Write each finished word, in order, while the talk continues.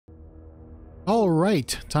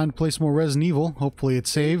Alright, time to play some more Resident Evil. Hopefully it's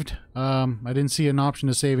saved. I didn't see an option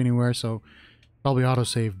to save anywhere, so probably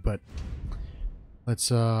autosave, but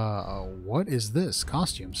let's, what is this?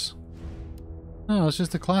 Costumes. No, it's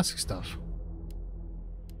just the classic stuff.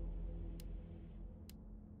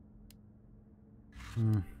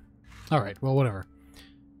 Alright, well, whatever.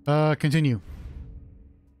 Continue.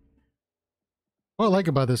 What I like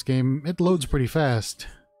about this game, it loads pretty fast.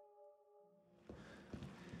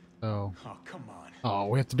 So... Oh, come on. Oh,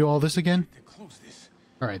 we have to do all this again?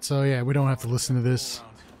 Alright, so yeah, we don't have to listen to this.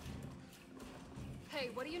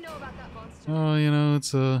 Hey, what do you know about that monster? Oh, you know,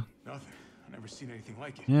 it's Nothing. I've never seen anything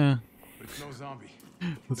like it. yeah. But it's no zombie.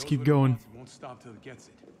 Let's keep going. It won't stop till it gets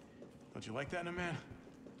it. Don't you like that in a man?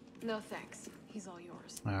 No thanks. He's all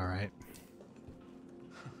yours. Alright.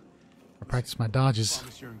 I practice my dodges. I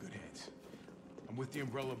promise you're in good hands. I'm with the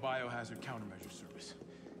Umbrella Biohazard Countermeasure Service.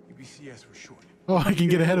 UBCS for short. Oh, I can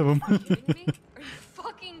get ahead of him. Are you kidding me? Are you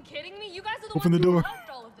fucking kidding me? You guys are the Open ones the who door. caused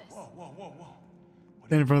all of this. Whoa, whoa, whoa, whoa.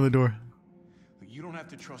 Stand in front of the door. Look, you don't have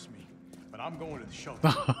to trust me, but I'm going to the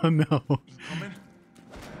shelter. Oh, no. You coming?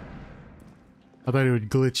 I thought it would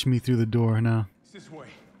glitch me through the door. No. It's this way.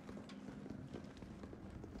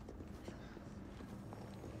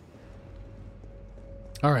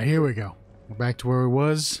 Alright, here we go. We're back to where we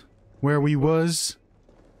was. Where we was.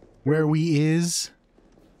 Where we is.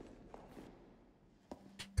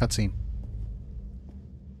 Cutscene.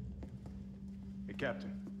 Hey,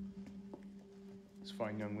 Captain. This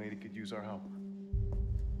fine young lady could use our help.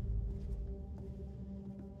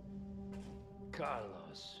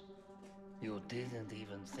 Carlos, you didn't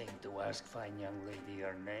even think to ask fine young lady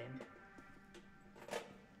her name?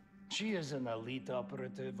 She is an elite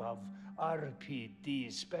operative of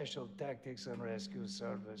RPD, Special Tactics and Rescue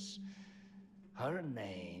Service. Her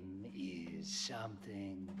name is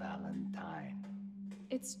something Valentine.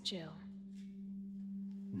 It's Jill.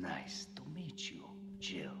 Nice to meet you,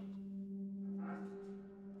 Jill.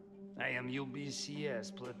 I am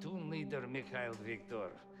UBCS Platoon Leader Mikhail Victor.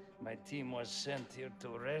 My team was sent here to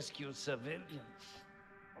rescue civilians.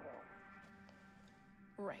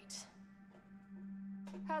 Right.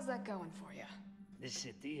 How's that going for you? The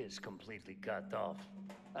city is completely cut off,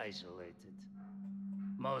 isolated.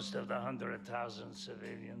 Most of the 100,000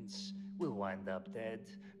 civilians will wind up dead.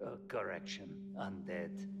 Correction,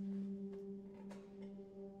 undead.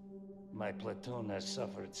 My platoon has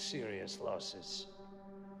suffered serious losses.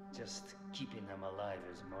 Just keeping them alive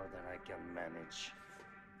is more than I can manage.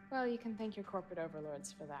 Well, you can thank your corporate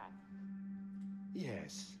overlords for that.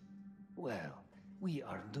 Yes. Well, we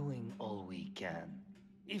are doing all we can.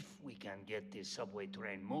 If we can get this subway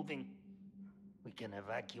train moving, we can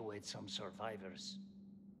evacuate some survivors.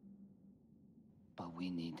 But we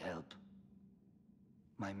need help.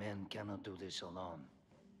 My men cannot do this alone.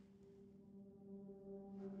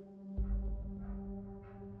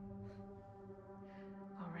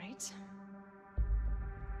 All right.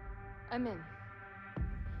 I'm in.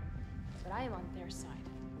 But I am on their side,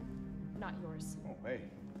 not yours. Oh, hey.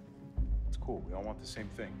 It's cool. We all want the same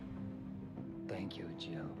thing. Thank you,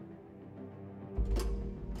 Jill.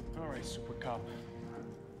 All right, Super Cop.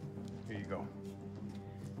 Here you go.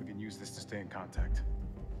 We can use this to stay in contact.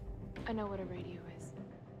 I know what a radio is.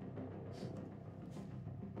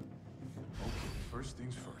 Okay, first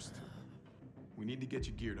things first. We need to get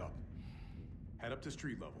you geared up. Head up to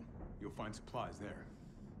street level. You'll find supplies there.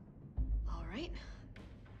 All right.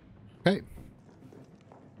 Okay.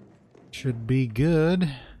 Should be good.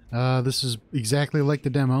 This is exactly like the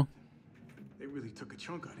demo. They really took a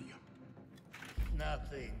chunk out of you.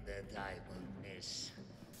 Nothing that I will miss.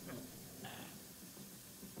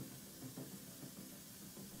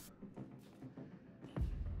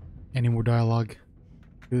 Any more dialogue?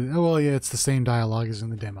 Oh, well, yeah, it's the same dialogue as in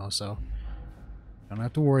the demo, so don't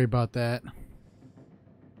have to worry about that.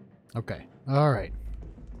 Okay. Alright.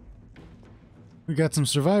 We got some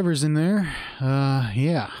survivors in there.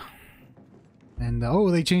 Yeah. And, oh,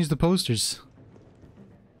 they changed the posters.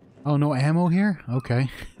 Oh, no ammo here? Okay.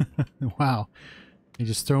 Wow. You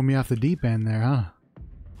just throw me off the deep end there, huh?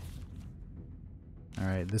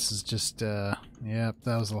 Alright, this is just, yep,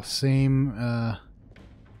 that was the same,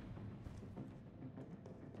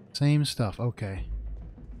 same stuff, okay.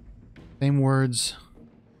 Same words.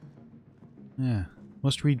 Yeah.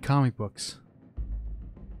 Must read comic books.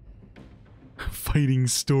 Fighting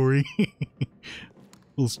story.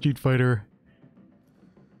 Little Street Fighter.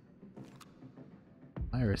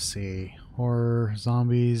 Piracy. Horror.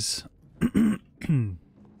 Zombies.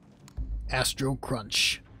 Astro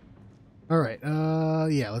Crunch. Alright,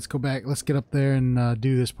 yeah, let's go back. Let's get up there and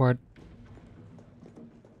do this part.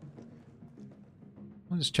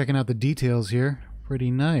 Just checking out the details here.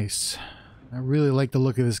 Pretty nice. I really like the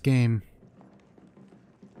look of this game.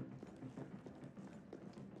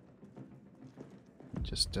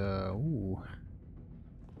 Just, ooh.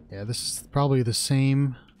 Yeah, this is probably the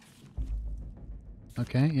same.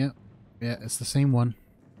 Okay, yep. Yeah, it's the same one.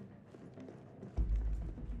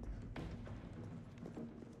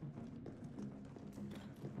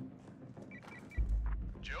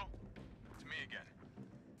 Jill? It's me again.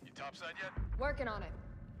 You topside yet? Working on it.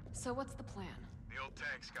 So what's the plan? The old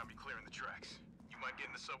tanks got me clearing the tracks. You mind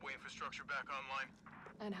getting the subway infrastructure back online?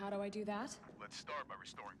 And how do I do that? Let's start by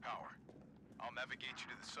restoring power. I'll navigate you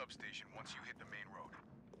to the substation once you hit the main road.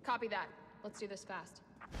 Copy that. Let's do this fast.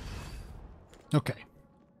 Okay.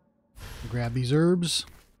 Grab these herbs.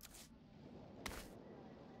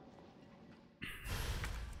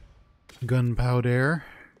 Gunpowder.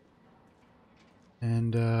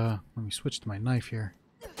 And, let me switch to my knife here.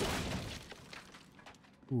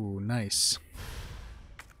 Ooh, nice.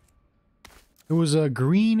 It was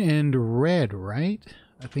green and red, right?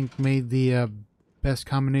 I think made the best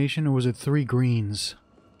combination, or was it 3 greens?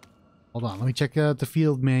 Hold on, let me check out the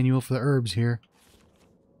field manual for the herbs here.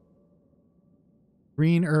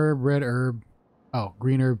 Green herb, red herb. Oh,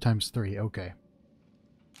 green herb times 3, okay.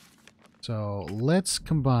 So, let's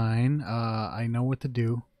combine. I know what to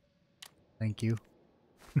do. Thank you.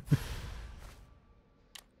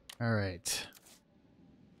 Alright.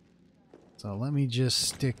 So, let me just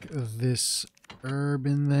stick this herb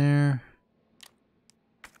in there.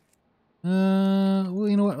 Well,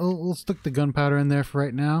 you know what? We'll stick the gunpowder in there for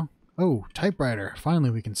right now. Oh, typewriter. Finally,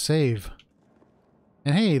 we can save.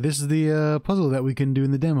 And hey, this is the puzzle that we can do in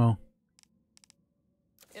the demo.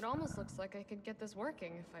 It almost looks like I could get this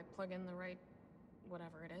working if I plug in the right...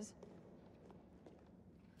 whatever it is.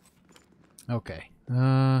 Okay.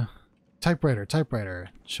 Typewriter.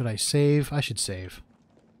 Should I save? I should save.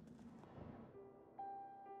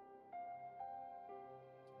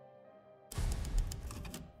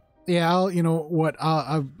 Yeah, you know what,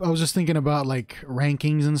 I was just thinking about like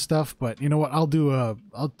rankings and stuff, but you know what,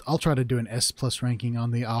 I'll try to do an S+ ranking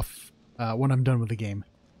on the off when I'm done with the game,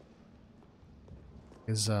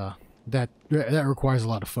 because that requires a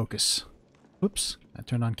lot of focus. Whoops, I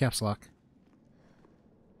turned on caps lock.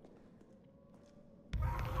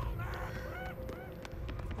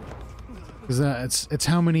 Because it's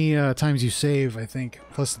how many times you save, I think,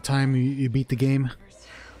 plus the time you beat the game.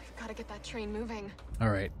 We've got to get that train moving.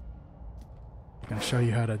 All right. I'm gonna show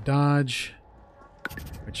you how to dodge,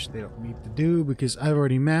 which they don't need to do because I've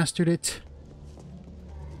already mastered it.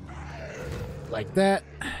 Like that.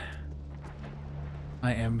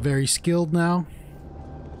 I am very skilled now,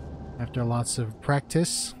 after lots of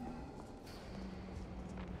practice.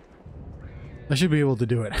 I should be able to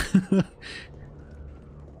do it.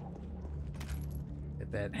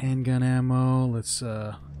 Get that handgun ammo. Let's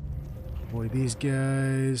avoid these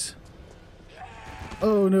guys.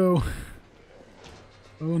 Oh no.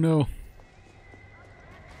 Oh no.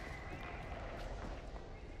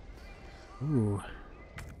 Ooh.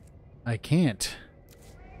 I can't.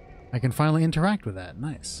 I can finally interact with that.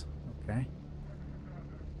 Nice. Okay.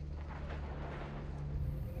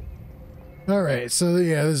 Alright, so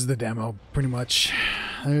yeah, this is the demo, pretty much.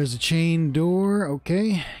 There's a chain door.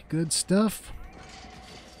 Okay, good stuff.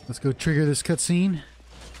 Let's go trigger this cutscene.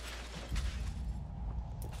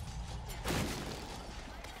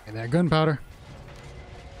 And that gunpowder.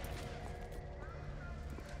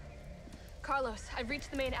 Carlos, I've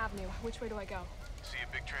reached the main avenue. Which way do I go? See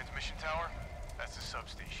a big transmission tower? That's the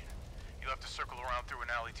substation. You'll have to circle around through an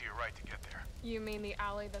alley to your right to get there. You mean the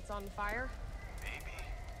alley that's on fire? Maybe.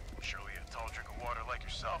 Surely a tall drink of water like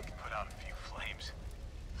yourself can put out a few flames.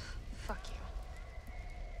 Fuck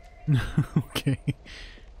you. Okay.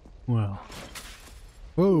 Well.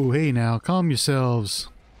 Whoa, hey now, calm yourselves.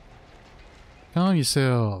 Calm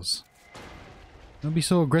yourselves. Don't be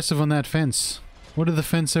so aggressive on that fence. What did the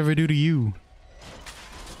fence ever do to you?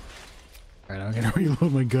 Alright, I'm gonna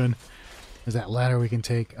reload my gun. There's that ladder we can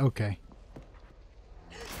take. Okay.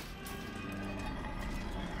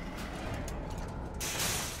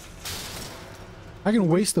 I can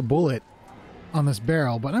waste a bullet on this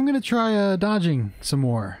barrel, but I'm gonna try dodging some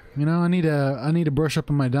more. You know, I need to brush up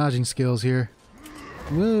on my dodging skills here.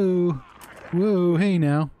 Whoa, whoa, hey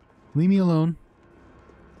now, leave me alone.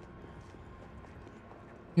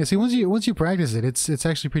 Yeah, see, once you practice it, it's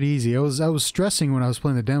actually pretty easy. I was stressing when I was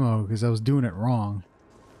playing the demo because I was doing it wrong.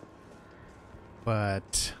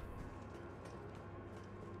 But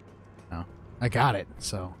no, I got it,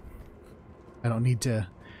 so I don't need to.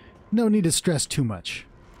 No need to stress too much.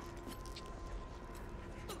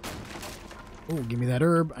 Oh, give me that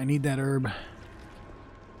herb. I need that herb.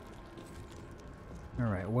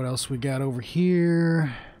 Alright, what else we got over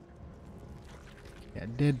here?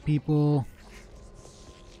 Got dead people.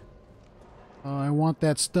 Oh, I want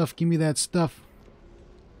that stuff. Give me that stuff.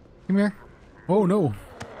 Come here. Oh, no.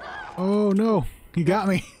 Oh, no. He got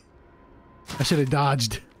me. I should have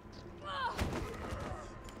dodged.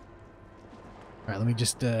 Alright, let me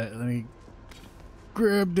just, let me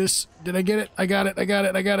grab this. Did I get it? I got it. I got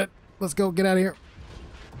it. I got it. Let's go. Get out of here.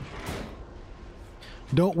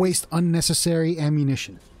 Don't waste unnecessary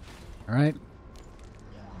ammunition. Alright?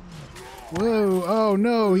 Whoa. Oh,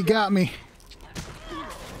 no. He got me.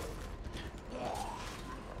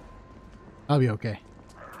 I'll be okay.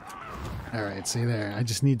 Alright, see there. I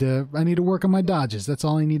just need to, work on my dodges. That's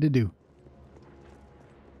all I need to do.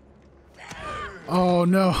 Oh,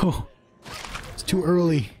 no. It's too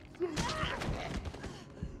early.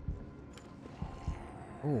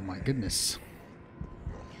 Oh, my goodness.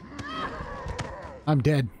 I'm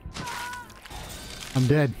dead. I'm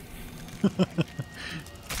dead.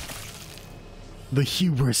 The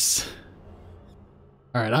hubris.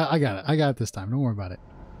 Alright, I got it. I got it this time. Don't worry about it.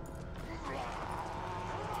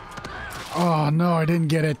 Oh, no, I didn't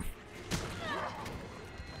get it.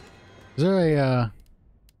 Is there a,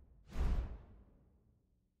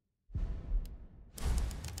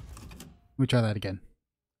 Let me try that again.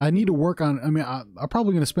 I need to work on, I mean, I'm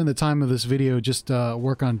probably going to spend the time of this video just,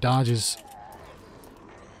 work on dodges.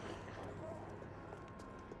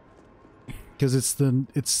 Because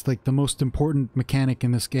it's like the most important mechanic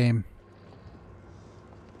in this game.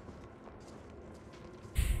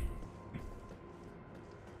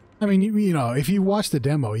 I mean, you know, if you watch the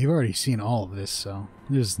demo, you've already seen all of this, so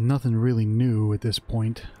there's nothing really new at this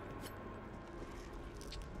point.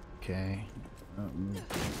 Okay,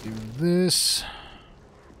 do this.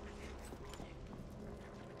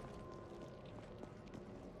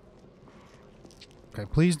 Okay,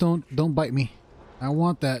 please don't bite me. I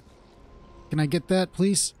want that. Can I get that,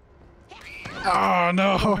 please? Oh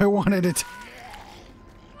no, I wanted it.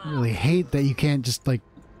 I really hate that you can't just like.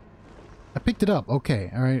 I picked it up. Okay,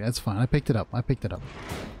 all right, that's fine. I picked it up. I picked it up.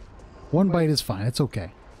 One bite is fine. It's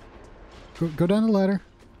okay. Go down the ladder.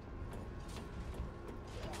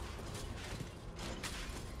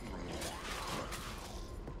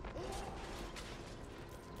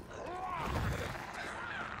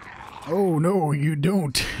 Oh no, you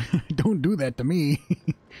don't. Don't do that to me.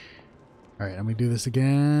 All right, let me do this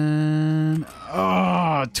again.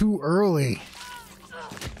 Ah, oh, too early.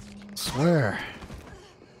 I swear.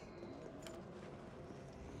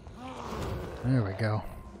 There we go.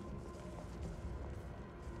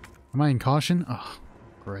 Am I in caution? Oh,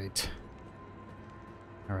 great.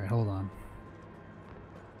 Alright, hold on.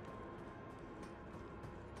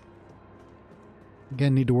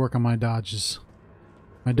 Again, need to work on my dodges.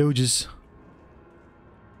 My doges.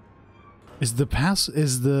 Is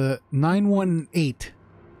the 918?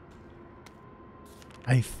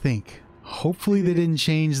 I think. Hopefully they didn't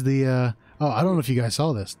change the, oh, I don't know if you guys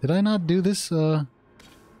saw this. Did I not do this,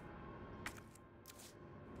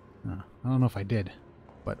 I don't know if I did,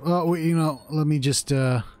 but well, you know, let me just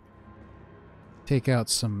take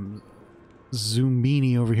out some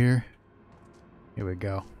Zoomini over here. Here we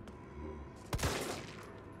go.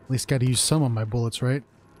 At least got to use some of my bullets, right?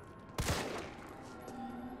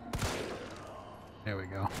 There we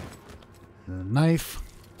go. The knife.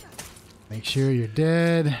 Make sure you're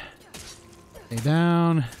dead. Stay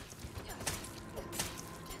down.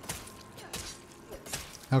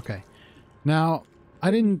 Okay. Now. I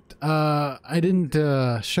didn't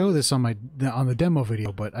show this on the demo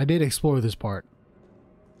video, but I did explore this part.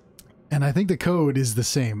 And I think the code is the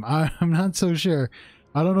same. I'm not so sure.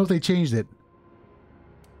 I don't know if they changed it.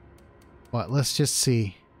 But let's just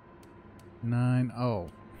see. 9, oh.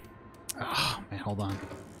 Oh, man, hold on.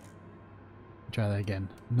 Try that again.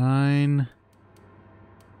 9,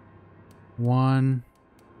 1,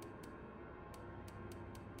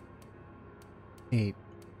 8.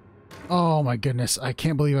 Oh my goodness, I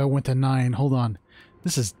can't believe I went to 9. Hold on.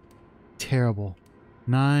 This is terrible.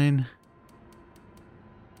 9,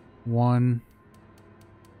 1.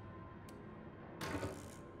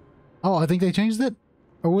 Oh, I think they changed it?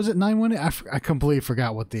 Or was it 9-1? I completely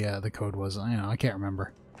forgot what the code was. I can't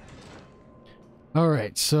remember.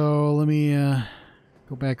 Alright, so let me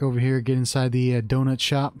go back over here, get inside the donut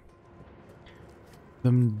shop.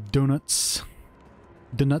 Them donuts.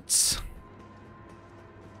 Donuts.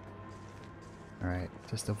 Alright,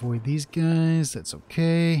 just avoid these guys. That's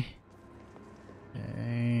okay.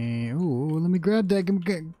 Ooh, let me grab that. Give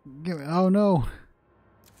me, oh no.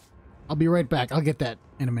 I'll be right back. I'll get that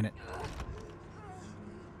in a minute.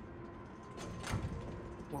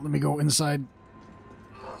 Well, let me go inside.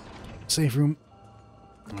 Safe room.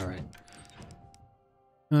 Alright.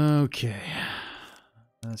 Okay.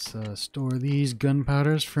 Let's store these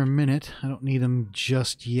gunpowders for a minute. I don't need them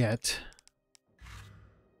just yet.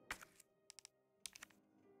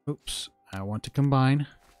 Oops. I want to combine.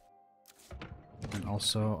 And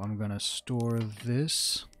also, I'm gonna store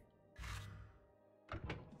this.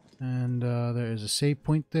 And there is a save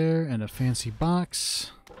point there, and a fancy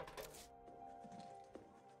box.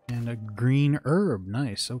 And a green herb.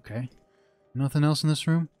 Nice, okay. Nothing else in this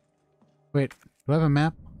room? Wait, do I have a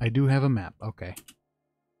map? I do have a map, okay.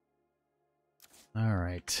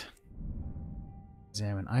 Alright.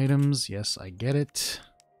 Examine items. Yes, I get it.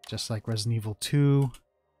 Just like Resident Evil 2.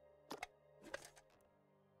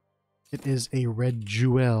 It is a red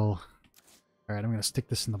jewel. Alright, I'm going to stick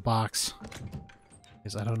this in the box.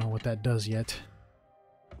 Because I don't know what that does yet.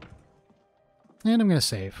 And I'm going to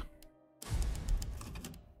save.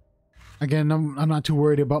 Again, I'm not too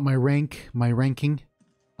worried about my ranking.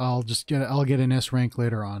 I'll get an S rank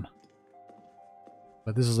later on.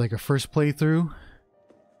 But this is like a first playthrough.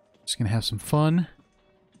 Just gonna have some fun.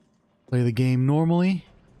 Play the game normally.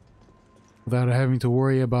 Without having to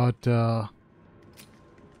worry about, you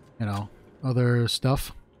know, other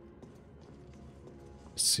stuff.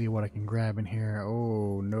 Let's see what I can grab in here.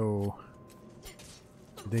 Oh, no.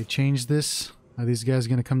 Did they change this? Are these guys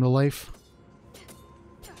gonna come to life?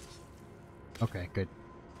 Okay, good.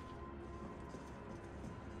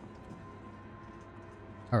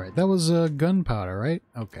 Alright, that was gunpowder, right?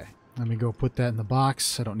 Okay. Let me go put that in the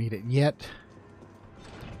box. I don't need it yet.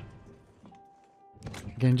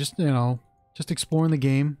 Again, just, you know, just exploring the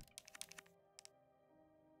game.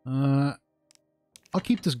 I'll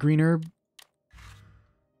keep this green herb.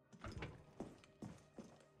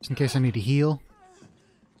 Just in case I need to heal.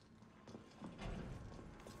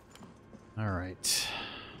 Alright.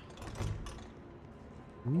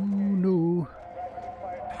 Ooh, no.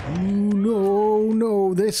 Ooh, no,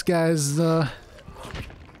 no. This guy's, this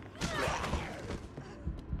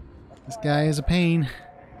guy is a pain.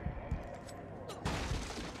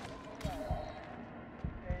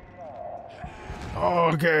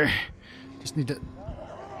 Oh, okay. Just need to...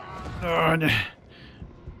 I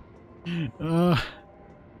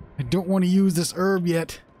don't want to use this herb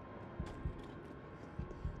yet.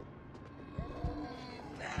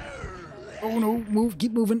 Oh no, move,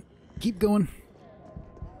 keep moving, keep going.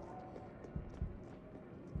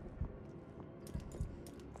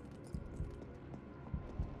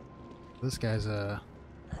 This guy's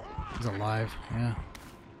he's alive, yeah.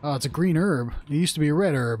 Oh, it's a green herb. It used to be a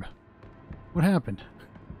red herb. What happened?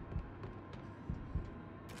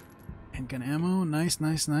 Handgun ammo, nice,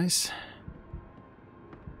 nice, nice.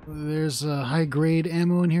 There's high grade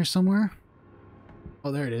ammo in here somewhere.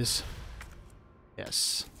 Oh, there it is.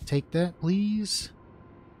 Yes. Take that, please.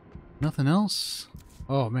 Nothing else?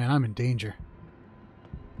 Oh man, I'm in danger.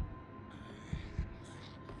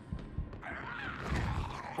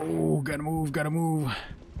 Oh, gotta move, gotta move.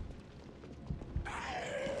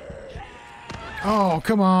 Oh,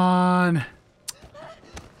 come on.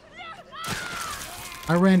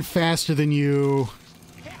 I ran faster than you.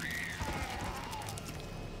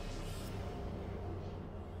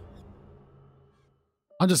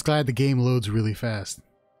 I'm just glad the game loads really fast.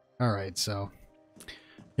 Alright, so...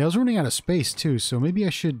 yeah, I was running out of space too, so maybe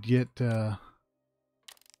I should get...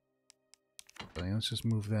 let's just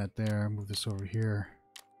move that there, move this over here.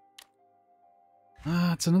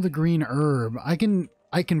 It's another green herb. I can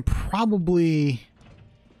probably...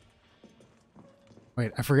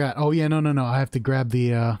 wait, I forgot. Oh yeah, no. I have to grab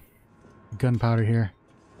the gunpowder here.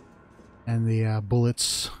 And the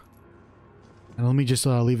bullets. And let me just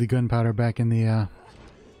leave the gunpowder back in the...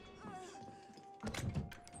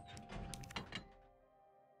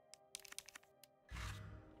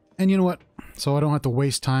 And you know what? So I don't have to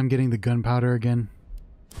waste time getting the gunpowder again.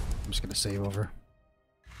 I'm just gonna save over.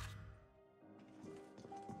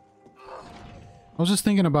 I was just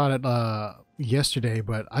thinking about it yesterday,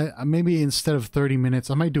 but I maybe instead of 30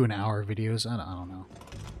 minutes, I might do an hour videos. I don't know.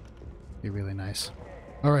 Be really nice.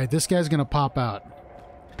 All right, this guy's gonna pop out.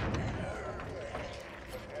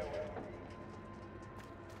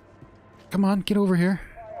 Come on, get over here.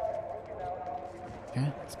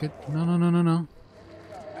 Okay, that's good. No.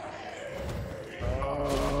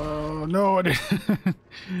 Oh, no, I didn't.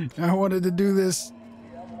 I wanted to do this.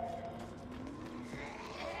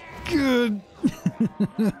 Good.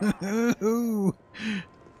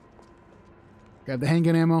 Got the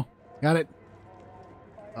handgun ammo. Got it.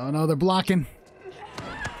 Oh, no, they're blocking.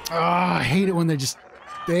 Oh, I hate it when they're just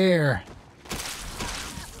there.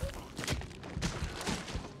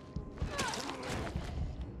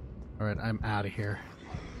 Alright, I'm out of here.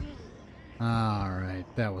 Alright,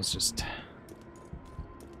 that was just...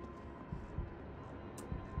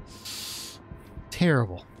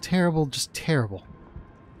 terrible. Terrible, just terrible.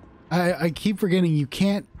 I keep forgetting you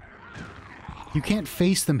can't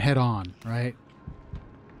face them head on, right?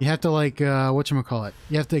 You have to like whatchamacallit.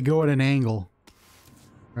 You have to go at an angle.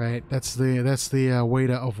 Right? That's the way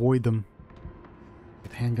to avoid them.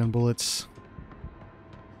 With handgun bullets.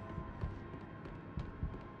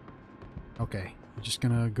 Okay. You're just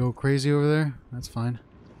gonna go crazy over there? That's fine.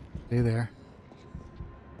 Stay there.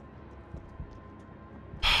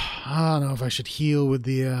 I don't know if I should heal with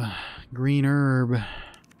the green herb.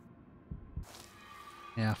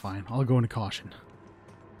 Yeah, fine. I'll go into caution.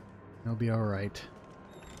 It'll be alright.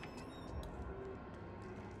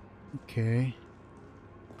 Okay.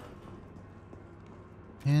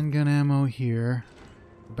 Handgun ammo here.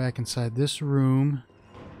 Go back inside this room.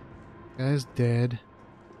 Guy's dead.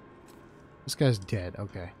 This guy's dead.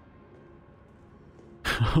 Okay.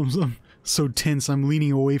 I'm so tense. I'm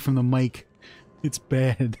leaning away from the mic. It's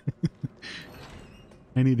bad.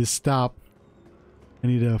 I need to stop. I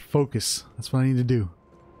need to focus. That's what I need to do.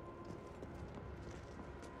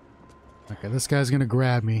 Okay, this guy's gonna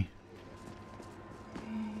grab me.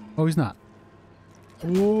 Oh, he's not.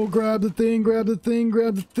 Oh, grab the thing, grab the thing,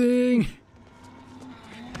 grab the thing.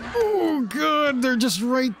 Oh, God, they're just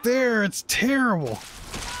right there. It's terrible.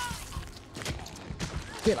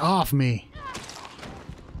 Get off me.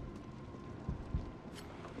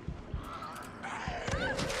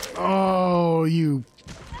 Oh, you...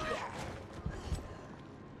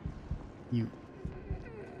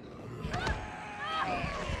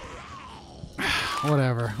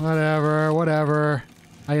 Whatever.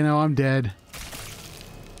 I know I'm dead.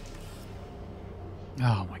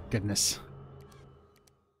 Oh my goodness.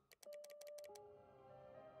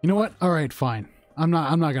 You know what? Alright, fine. I'm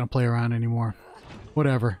not gonna play around anymore.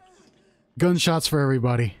 Whatever. Gunshots for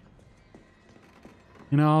everybody.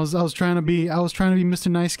 You know, I was trying to be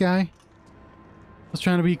Mr. Nice Guy. I was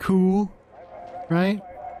trying to be cool. Right?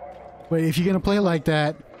 But if you're gonna play like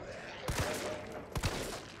that,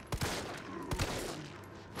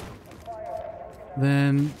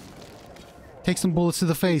 then take some bullets to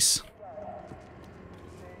the face.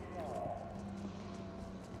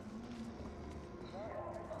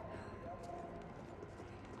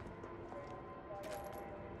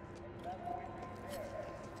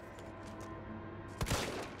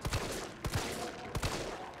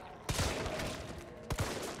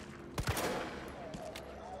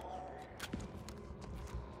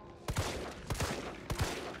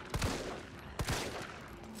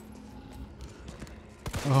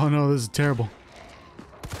 Oh no, this is terrible.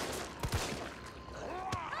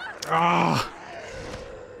 Ah!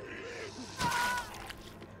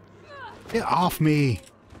 Get off me!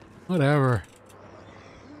 Whatever.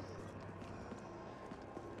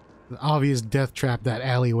 The obvious death trap, that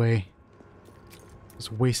alleyway.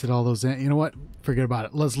 Just wasted all those... You know what? Forget about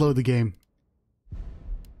it. Let's load the game.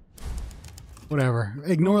 Whatever.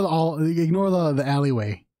 Ignore the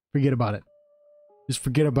alleyway. Forget about it. Just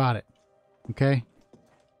forget about it. Okay?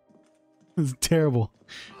 It's terrible.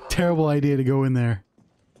 Terrible idea to go in there.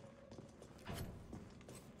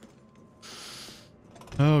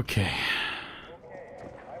 Okay.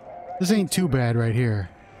 This ain't too bad right here.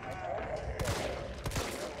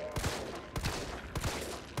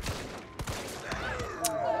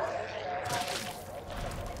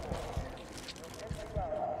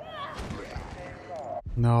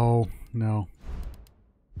 No, no.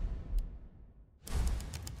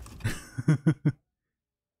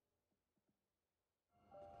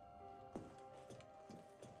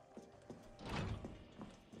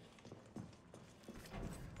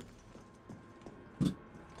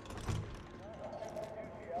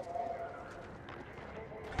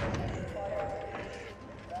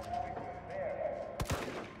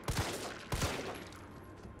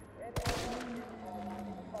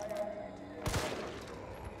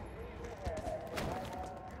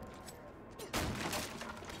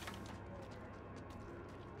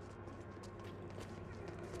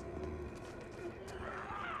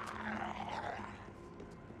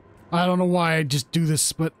 I don't know why I just do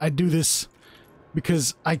this, but I do this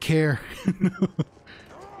because I care.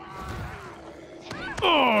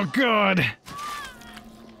 Oh, God!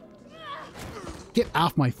 Get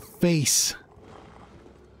off my face!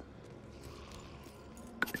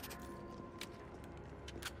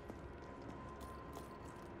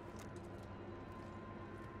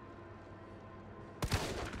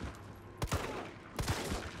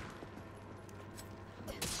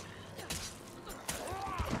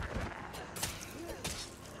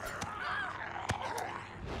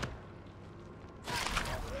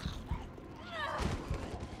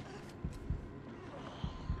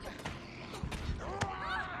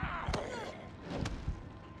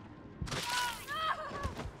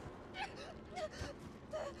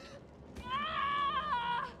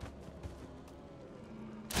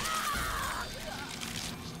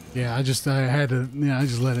 Yeah, I had to, yeah, I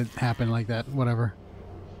just let it happen like that. Whatever.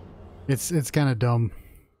 It's kind of dumb.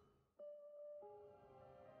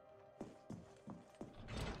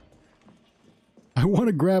 I want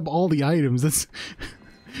to grab all the items. That's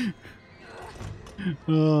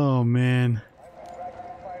oh man.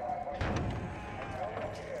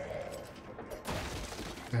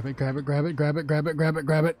 Grab it, grab it, grab it, grab it, grab it, grab it,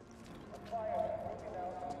 grab it.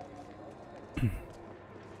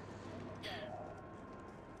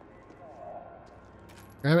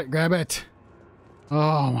 Grab it, grab it.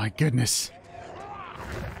 Oh my goodness.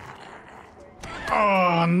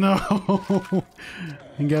 Oh no.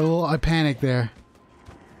 I panicked there.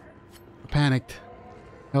 I panicked.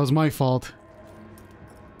 That was my fault.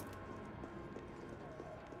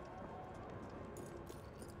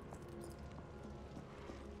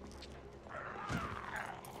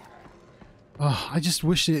 Oh, I just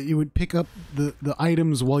wish that you would pick up the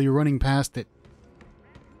items while you're running past it.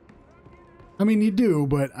 I mean, you do,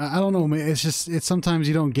 but I don't know, man. It's just, it's sometimes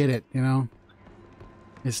you don't get it, you know?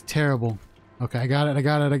 It's terrible. Okay, I got it, I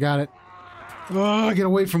got it, I got it. Oh, get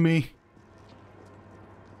away from me.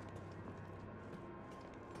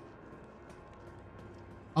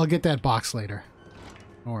 I'll get that box later.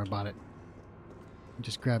 Don't worry about it.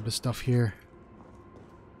 Just grab the stuff here.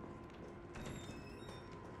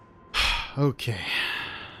 Okay.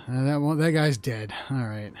 That guy's dead.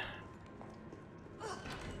 Alright.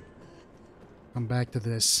 Come back to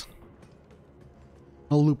this.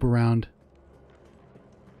 I'll loop around.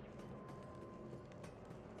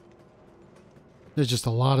 There's just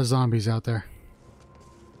a lot of zombies out there.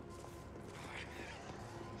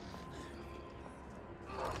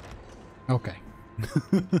 Okay.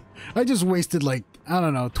 I just wasted like, I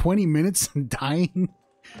don't know, 20 minutes dying.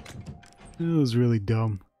 It was really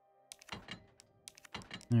dumb.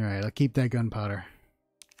 Alright, I'll keep that gunpowder.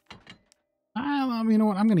 You know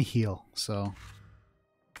what? I'm gonna heal, so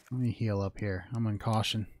let me heal up here. I'm on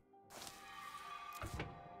caution.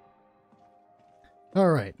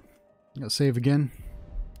 Alright. I'll save again.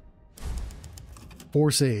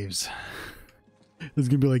 4 saves. There's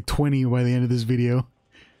gonna be like 20 by the end of this video.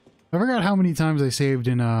 I forgot how many times I saved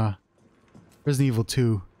in Resident Evil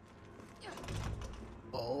 2.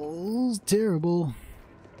 Oh, it's terrible.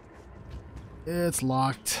 It's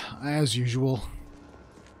locked, as usual.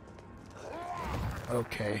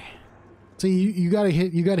 Okay. So you gotta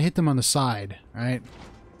hit them on the side, right?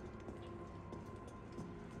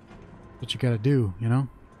 What you gotta do, you know?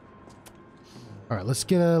 Alright, let's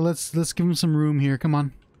give him some room here. Come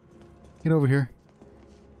on. Get over here.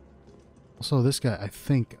 Also, this guy, I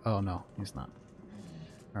think... Oh, no. He's not.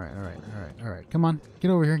 Alright, alright, alright, alright. Come on. Get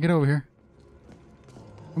over here. Get over here.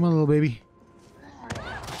 Come on, little baby.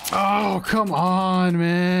 Oh, come on,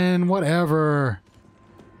 man. Whatever.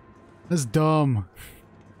 That's dumb.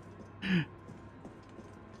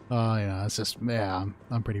 Oh, yeah. It's just... Yeah,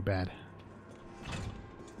 I'm pretty bad.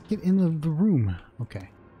 Get in the room. Okay.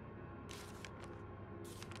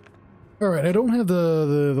 Alright, I don't have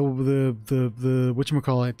the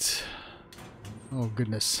whatchamacallit. Oh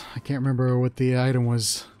goodness, I can't remember what the item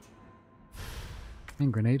was.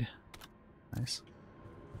 Hand grenade. Nice.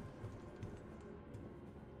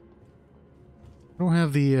 I don't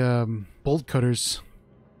have the bolt cutters.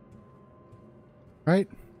 Right?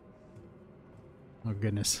 Oh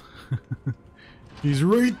goodness. He's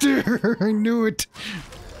right there! I knew it!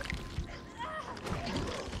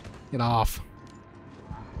 Get off.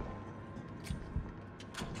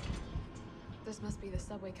 This must be the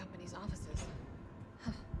subway company's offices.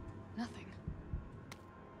 Huh. Nothing.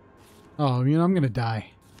 Oh, you know, I'm gonna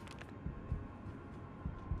die.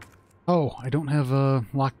 Oh, I don't have a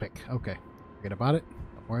lockpick. Okay. Forget about it.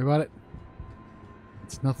 Don't worry about it.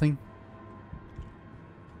 It's nothing.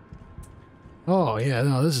 Oh, yeah,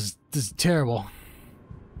 no, this is terrible.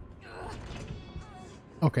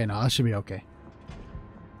 Okay, no, that should be okay.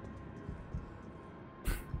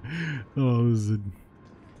 Oh, this is a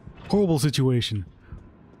horrible situation.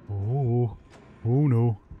 Oh, oh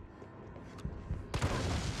no.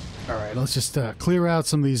 Alright, let's just clear out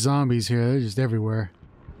some of these zombies here. They're just everywhere.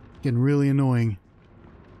 Getting really annoying.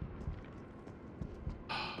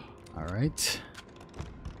 Alright.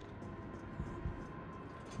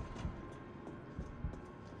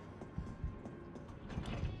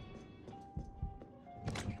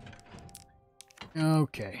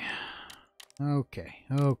 Okay. Okay,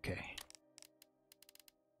 okay.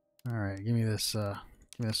 Alright, give me this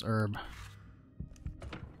herb.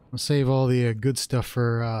 I'll save all the good stuff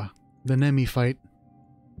for the Nemi fight.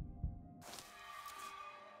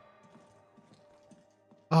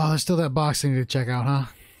 Oh, there's still that box I need to check out, huh?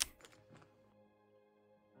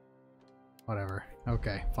 Whatever.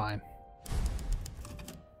 Okay, fine.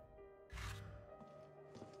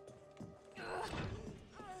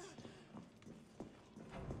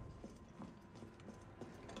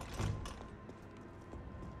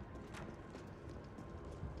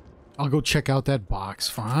 I'll go check out that box.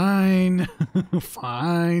 Fine.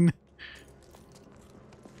 Fine.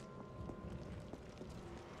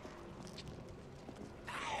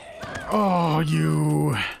 Oh,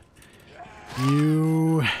 you.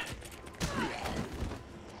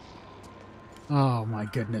 Oh my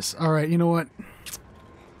goodness. All right, you know what?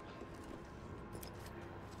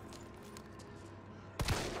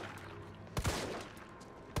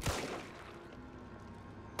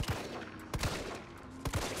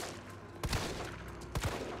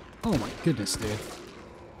 Oh my goodness, dude.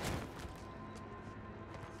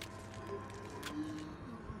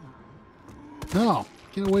 No,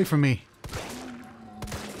 get away from me.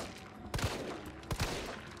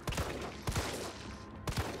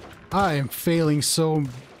 I am failing so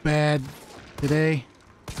bad today.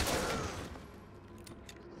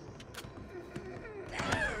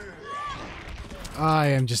 I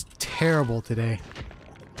am just terrible today.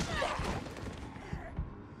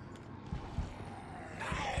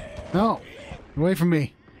 No, away from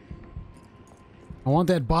me. I want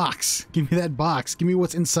that box. Give me that box. Give me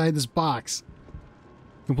what's inside this box.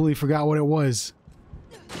 Completely forgot what it was.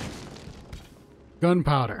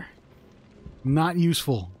 Gunpowder. Not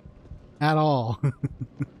useful. At all.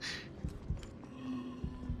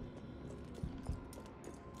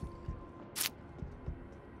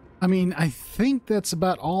 I mean, I think that's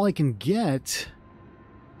about all I can get.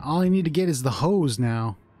 All I need to get is the hose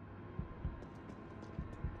now.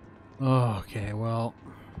 Okay, well...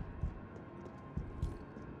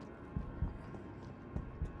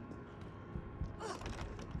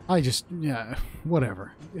 yeah,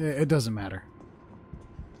 whatever. It doesn't matter.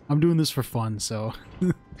 I'm doing this for fun, so...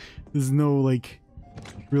 There's no, like,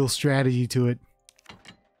 real strategy to it.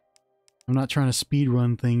 I'm not trying to speed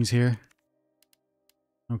run things here.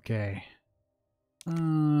 Okay.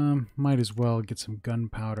 Might as well get some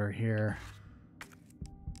gunpowder here.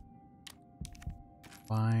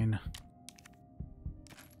 Fine.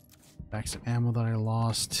 Back some ammo that I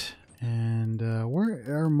lost. And, where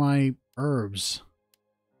are my herbs?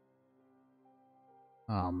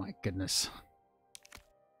 Oh my goodness.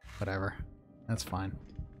 Whatever. That's fine.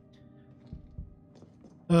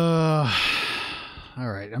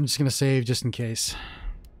 Alright, I'm just gonna save just in case.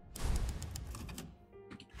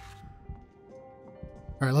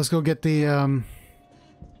 Alright, let's go get the,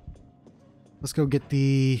 let's go get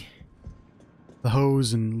the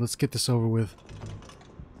hose and let's get this over with.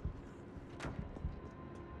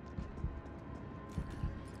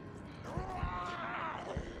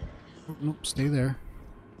 Oh, nope, stay there.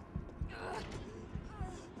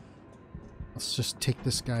 Let's just take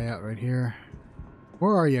this guy out right here.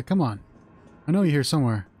 Where are you? Come on. I know you're here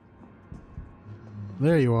somewhere.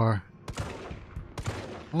 There you are.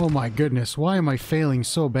 Oh my goodness, why am I failing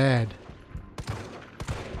so bad?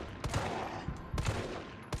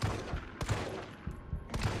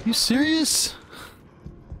 You serious?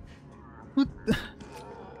 What the?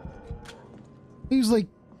 He was like...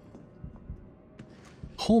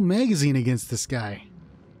 whole magazine against this guy.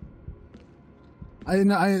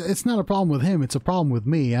 It's not a problem with him, it's a problem with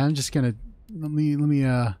me. I'm just gonna... Let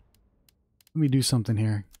me do something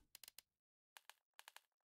here.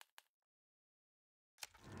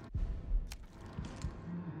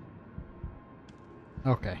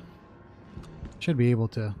 Okay. Should be able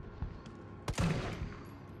to.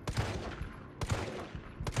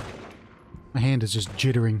 My hand is just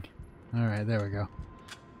jittering. Alright, there we go.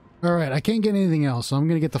 Alright, I can't get anything else, so I'm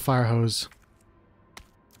gonna get the fire hose.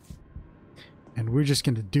 And we're just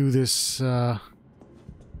gonna do this, oh,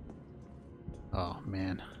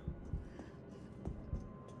 man.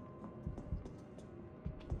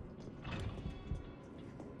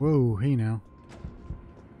 Whoa, hey now.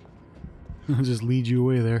 I'll just lead you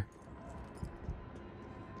away there.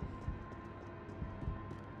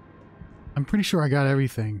 I'm pretty sure I got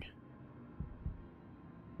everything.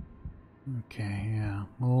 Okay, yeah.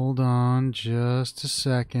 Hold on just a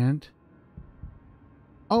second.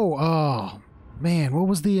 Oh, man, what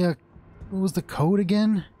was the code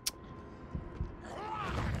again?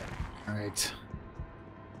 Alright.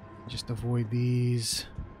 Just avoid these.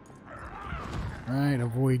 Alright,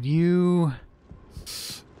 avoid you.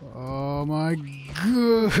 Oh my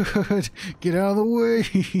god! Get out of the way!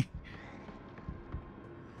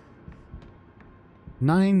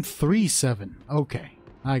 937. Okay,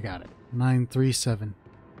 I got it. 937.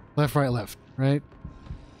 Left, right, left, right?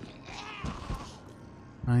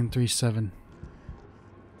 937.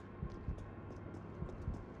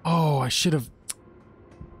 I should have...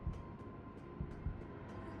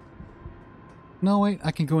 No, wait.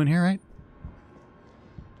 I can go in here, right?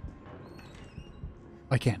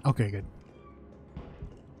 I can. Okay, good.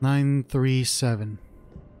 937.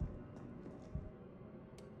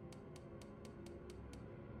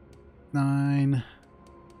 Nine,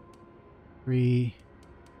 3,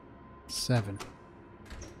 7.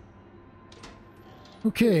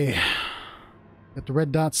 Okay. Got the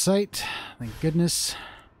red dot sight. Thank goodness.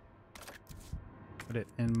 Put it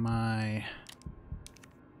in my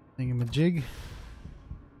thingamajig.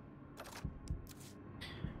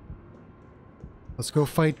 Let's go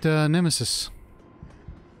fight Nemesis.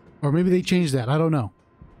 Or maybe they changed that. I don't know.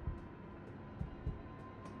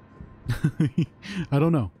 I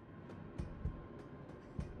don't know.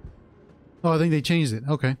 Oh, I think they changed it.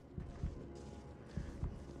 Okay.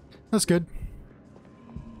 That's good.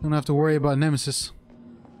 Don't have to worry about Nemesis.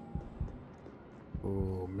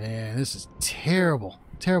 Oh, man. This is terrible.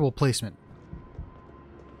 Terrible placement.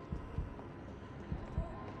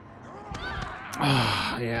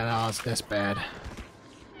 Ah, yeah, no, that's bad.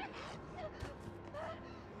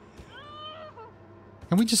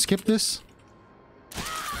 Can we just skip this?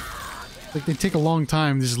 Like, they take a long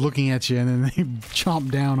time just looking at you and then they chomp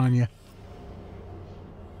down on you.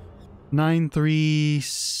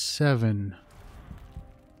 937.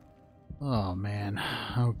 Oh, man.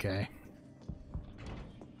 Okay.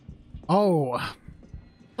 Oh! I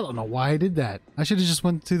don't know why I did that. I should have just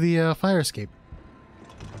went to the fire escape.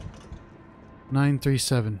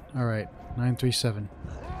 937. Alright. 937.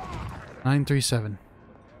 937.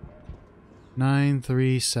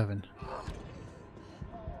 937.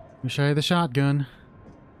 Wish I had the shotgun.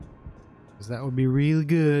 Because that would be really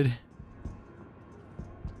good.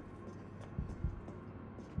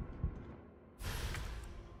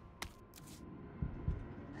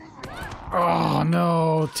 Oh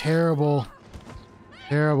no, terrible.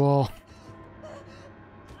 Terrible.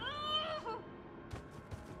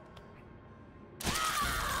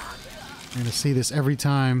 I'm gonna see this every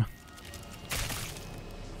time.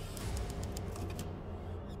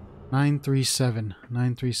 937.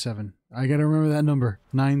 937. I gotta remember that number.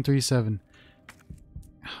 937.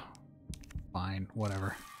 Fine,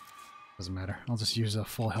 whatever. Doesn't matter. I'll just use a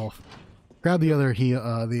full health. Grab the other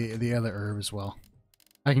the other herb as well.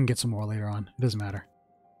 I can get some more later on. It doesn't matter.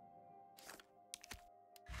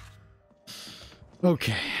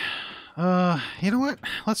 Okay. You know what?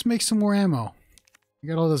 Let's make some more ammo. You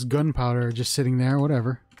got all this gunpowder just sitting there,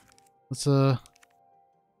 whatever. Let's oh,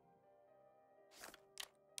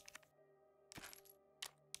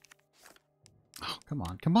 come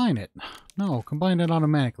on. Combine it. No, combine it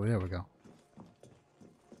automatically. There we go.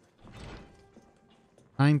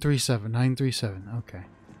 937. 937. Okay.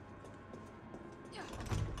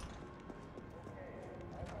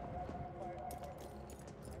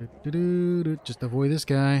 Just avoid this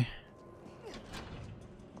guy.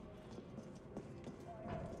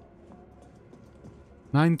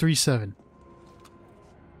 Nine 3-7.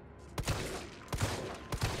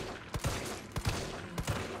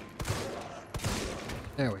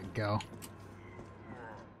 There we go.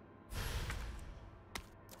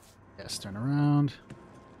 Yes, turn around.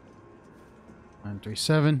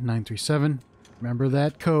 937, 937. Remember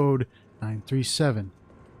that code. 937.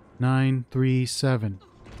 937.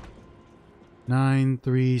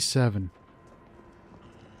 937.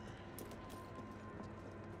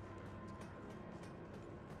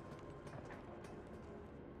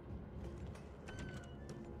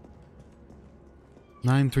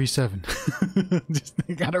 Just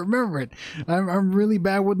I gotta remember it. I'm really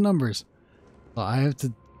bad with numbers. So I have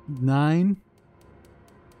to 9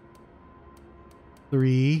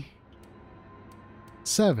 3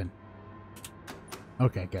 7.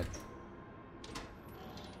 Okay, good.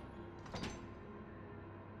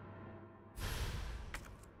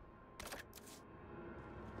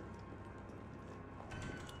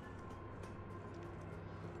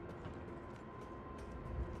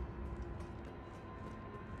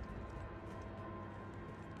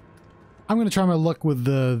 I'm gonna try my luck with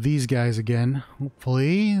these guys again.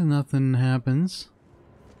 Hopefully nothing happens.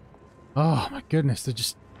 Oh my goodness, they're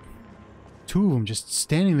just two of them just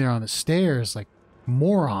standing there on the stairs like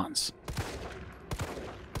morons.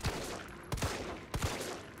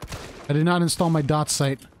 I did not install my dot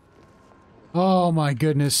sight. Oh my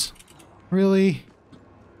goodness. Really?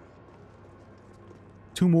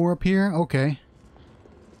 Two more up here? Okay.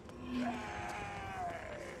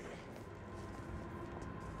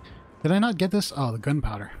 Did I not get this? Oh, the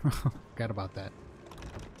gunpowder. Forgot about that.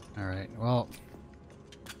 Alright, well.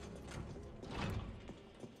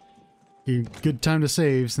 Good time to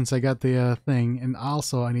save since I got the thing. And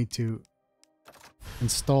also I need to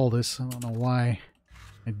install this. I don't know why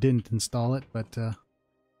I didn't install it, but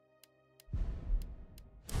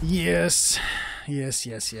yes. Yes.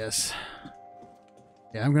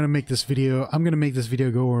 Yeah, I'm gonna make this video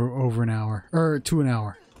go over an hour. Or to an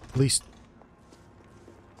hour. At least.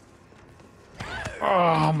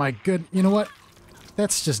 Oh my good. You know what?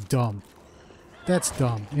 That's just dumb. That's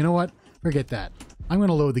dumb. You know what? Forget that. I'm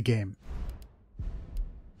gonna load the game.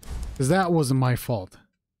 Because that wasn't my fault.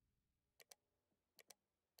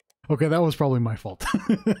 Okay, that was probably my fault.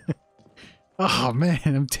 Oh man,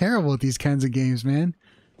 I'm terrible at these kinds of games, man.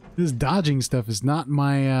 This dodging stuff is not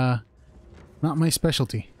my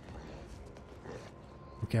specialty.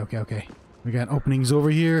 Okay. We got openings over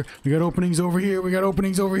here. We got openings over here. We got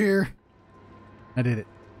openings over here. I did it.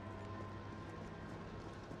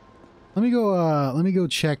 Let me go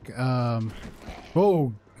check, oh,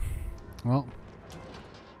 well.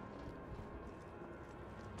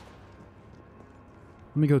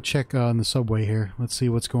 Let me go check on the subway here. Let's see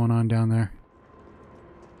what's going on down there.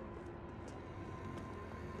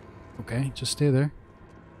 Okay, just stay there.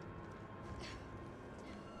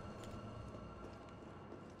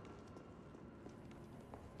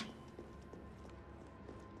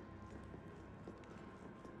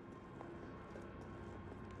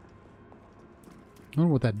 I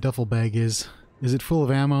wonder what that duffel bag is. Is it full of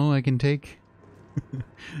ammo I can take?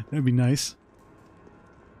 That'd be nice.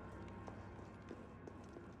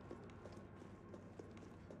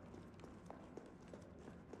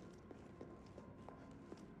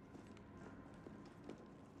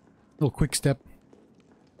 Little quick step.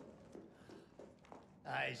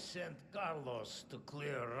 I sent Carlos to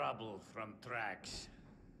clear rubble from tracks.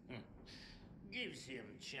 Gives him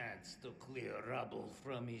chance to clear rubble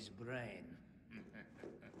from his brain.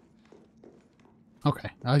 Okay,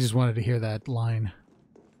 I just wanted to hear that line.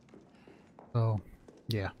 So,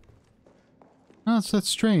 yeah. Oh, that's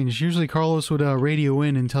strange. Usually Carlos would radio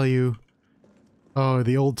in and tell you, oh,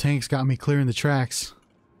 the old tanks got me clearing the tracks.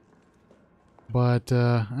 But,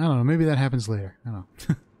 I don't know, maybe that happens later. I don't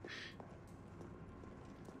know.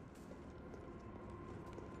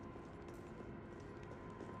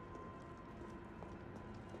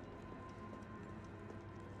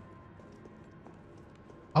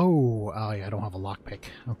 Oh, yeah, I don't have a lockpick.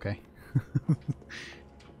 Okay.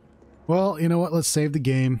 Well, you know what? Let's save the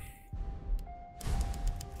game.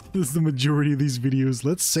 This is the majority of these videos.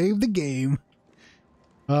 Let's save the game.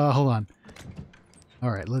 Hold on.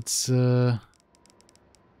 Alright, let's, you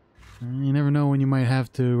never know when you might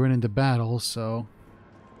have to run into battle, so...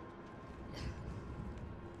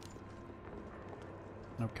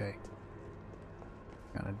 Okay.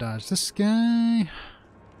 Gotta dodge this guy.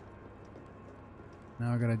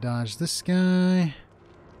 Now I gotta dodge this guy.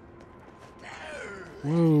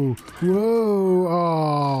 Whoa. Whoa.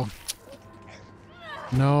 Oh.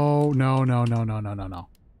 No. No. No. No. No. No. No. No.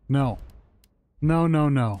 No. No. No.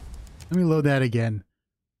 No. Let me load that again.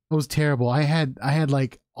 That was terrible. I had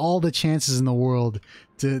like all the chances in the world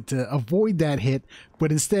to avoid that hit,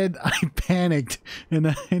 but instead I panicked and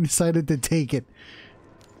I decided to take it.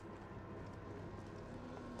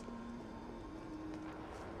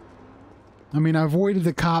 I mean, I avoided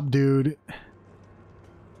the cop dude.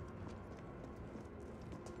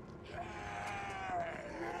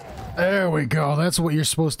 There we go. That's what you're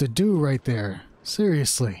supposed to do right there.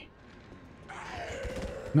 Seriously.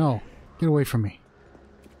 No. Get away from me.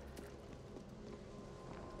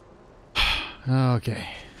 Okay.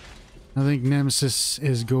 I think Nemesis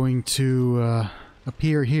is going to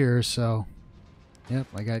appear here, so... Yep,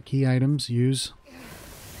 I got key items. Use.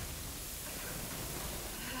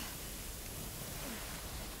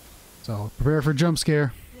 So, prepare for a jump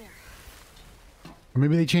scare. Or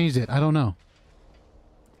maybe they changed it. I don't know.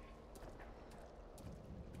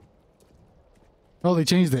 Oh, they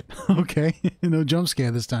changed it. Okay. No jump scare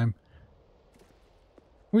this time.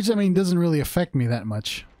 Which, I mean, doesn't really affect me that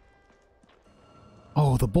much.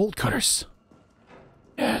 Oh, the bolt cutters.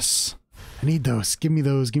 Yes. I need those. Give me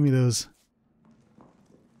those. Give me those.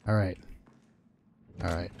 Alright.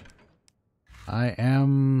 Alright.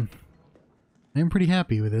 I'm pretty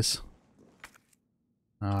happy with this.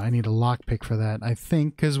 I need a lockpick for that, I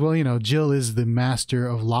think, because, well, you know, Jill is the master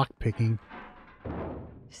of lockpicking.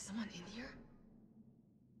 Is someone in here?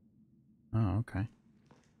 Oh, okay.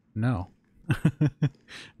 No.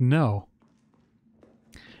 No.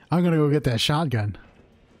 I'm gonna go get that shotgun.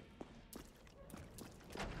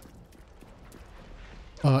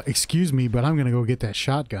 Excuse me, but I'm gonna go get that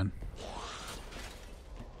shotgun.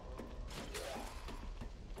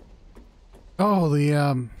 Oh,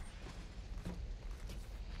 the,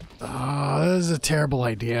 this is a terrible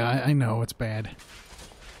idea. I know it's bad.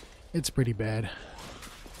 It's pretty bad.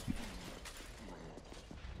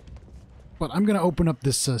 But I'm gonna open up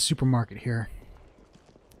this supermarket here.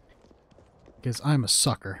 Because I'm a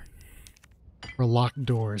sucker for locked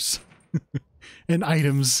doors. And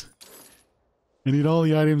items. I need all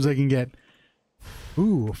the items I can get.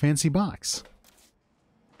 Ooh, a fancy box.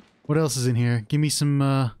 What else is in here? Give me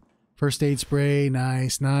some first aid spray.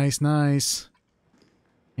 Nice, nice, nice.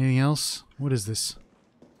 Anything else? What is this?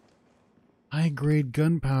 High-grade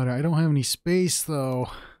gunpowder. I don't have any space, though.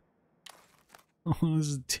 Oh, this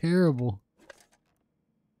is terrible.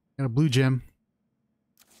 Got a blue gem.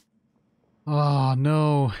 Oh,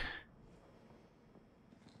 no.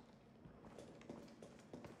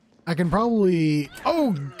 I can probably...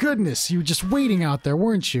 Oh, goodness! You were just waiting out there,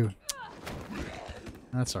 weren't you?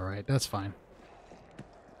 That's alright. That's fine.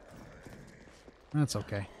 That's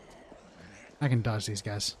okay. I can dodge these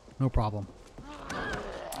guys. No problem.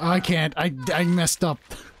 Oh, I can't. I messed up.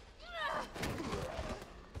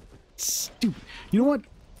 Stupid. You know what?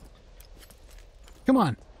 Come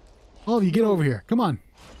on. All of you, get over here. Come on.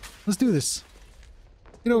 Let's do this.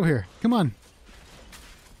 Get over here. Come on.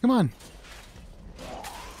 Come on.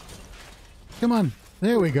 Come on.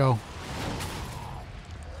 There we go.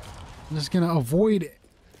 I'm just gonna avoid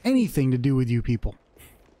anything to do with you people.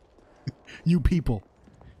 You people.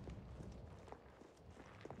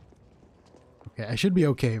 Okay, I should be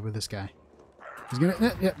okay with this guy. He's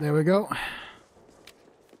gonna... Yeah, there we go.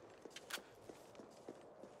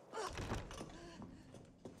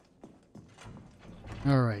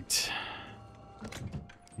 Alright.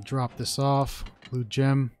 Drop this off. Blue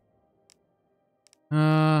gem.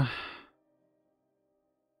 Get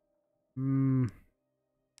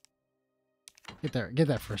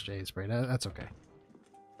that first aid spray. That's okay.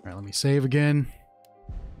 Alright, let me save again.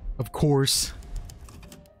 Of course.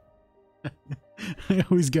 I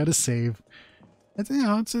always gotta save. It's, you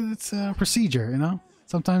know, it's a procedure, you know?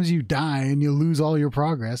 Sometimes you die and you lose all your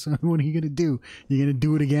progress. What are you gonna do? You gonna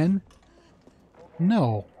do it again?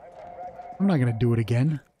 No. I'm not gonna do it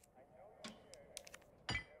again.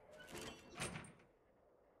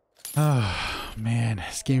 Oh, man.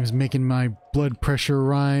 This game is making my blood pressure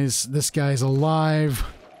rise. This guy's alive.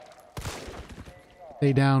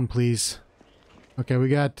 Stay down, please. Okay, we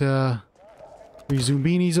got, 3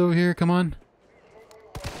 Zumbinis over here. Come on.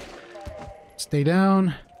 Stay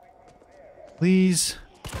down. Please.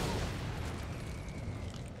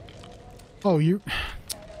 Oh, you're...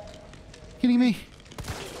 kidding me?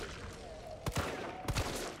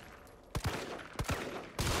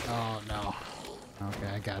 Oh, no. Okay,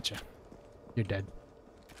 I gotcha. You're dead.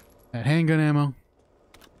 That handgun ammo.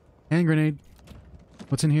 Hand grenade.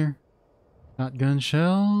 What's in here? Shotgun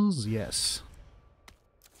shells? Yes.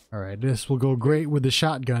 Alright, this will go great with the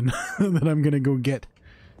shotgun that I'm gonna go get.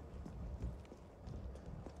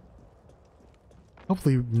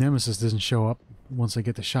 Hopefully Nemesis doesn't show up once I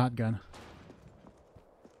get the shotgun.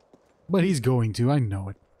 But he's going to, I know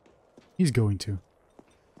it. He's going to.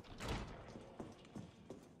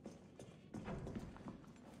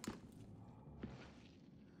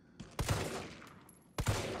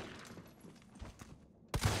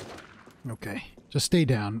 Okay, just stay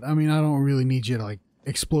down. I mean, I don't really need you to, like,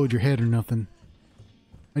 explode your head or nothing.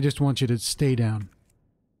 I just want you to stay down.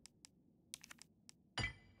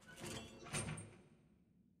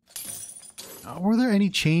 Were there any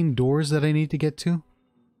chain doors that I need to get to?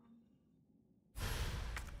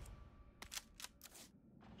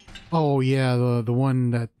 Oh yeah, the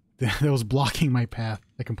one that that was blocking my path.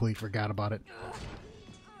 I completely forgot about it.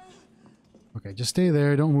 Okay, just stay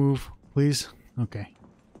there. Don't move, please. Okay.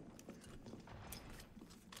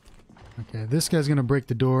 Okay, this guy's gonna break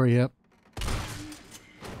the door. Yep.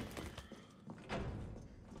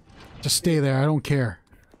 Just stay there. I don't care.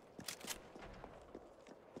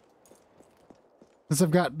 Since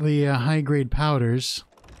I've got the high-grade powders,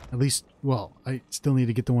 at least, well, I still need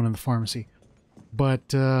to get the one in the pharmacy.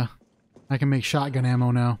 But, I can make shotgun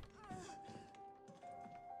ammo now.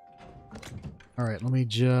 Alright, let me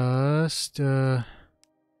just,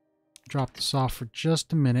 drop this off for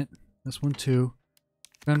just a minute. This one too.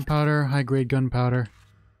 Gunpowder, high-grade gunpowder.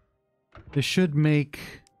 This should make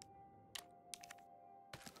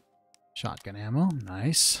shotgun ammo.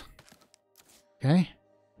 Nice. Okay.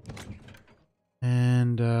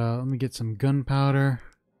 And let me get some gunpowder.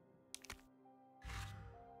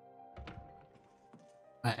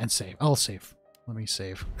 And save. I'll save. Let me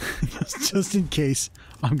save. Just in case.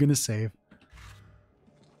 I'm gonna save.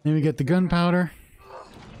 Then we get the gunpowder.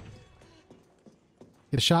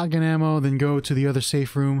 Get a shotgun ammo, then go to the other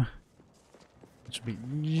safe room. Which will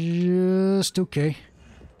be just okay.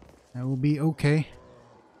 That will be okay.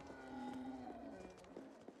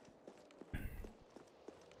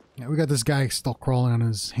 Yeah, we got this guy still crawling on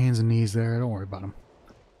his hands and knees there. Don't worry about him.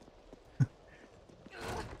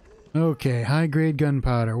 Okay, high-grade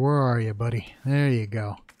gunpowder. Where are you, buddy? There you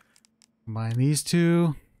go. Combine these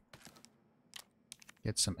two.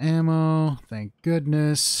 Get some ammo. Thank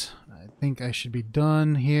goodness. I think I should be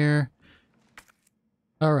done here.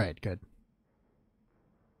 Alright, good.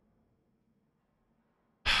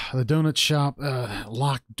 The donut shop,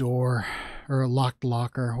 locked door, or locked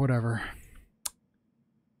locker, whatever.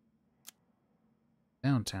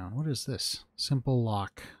 Downtown, what is this? Simple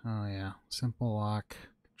lock. Oh yeah, simple lock.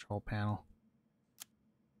 Control panel.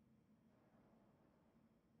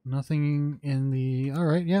 Nothing in the...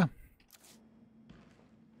 Alright, yeah.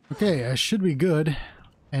 Okay, I should be good.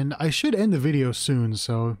 And I should end the video soon,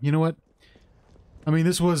 so you know what? I mean,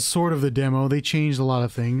 this was sort of the demo. They changed a lot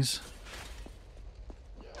of things.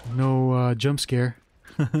 No jump scare.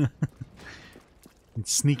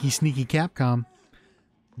 It's sneaky, sneaky Capcom.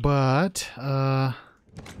 But,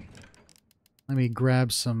 let me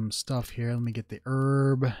grab some stuff here. Let me get the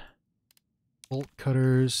herb, bolt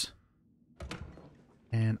cutters,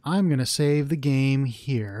 and I'm going to save the game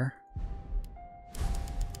here.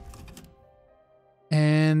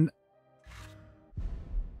 And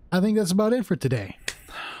I think that's about it for today.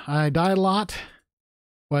 I died a lot,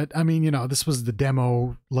 but I mean, you know, this was the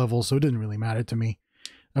demo level, so it didn't really matter to me.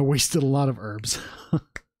 I wasted a lot of herbs.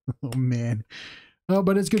 Oh, man. Oh,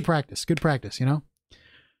 but it's good practice, you know?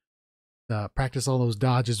 Practice all those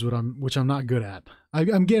dodges, which I'm not good at.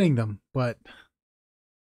 I'm getting them, but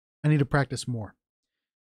I need to practice more.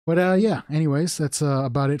 But yeah, anyways, that's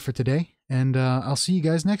about it for today, and I'll see you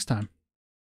guys next time.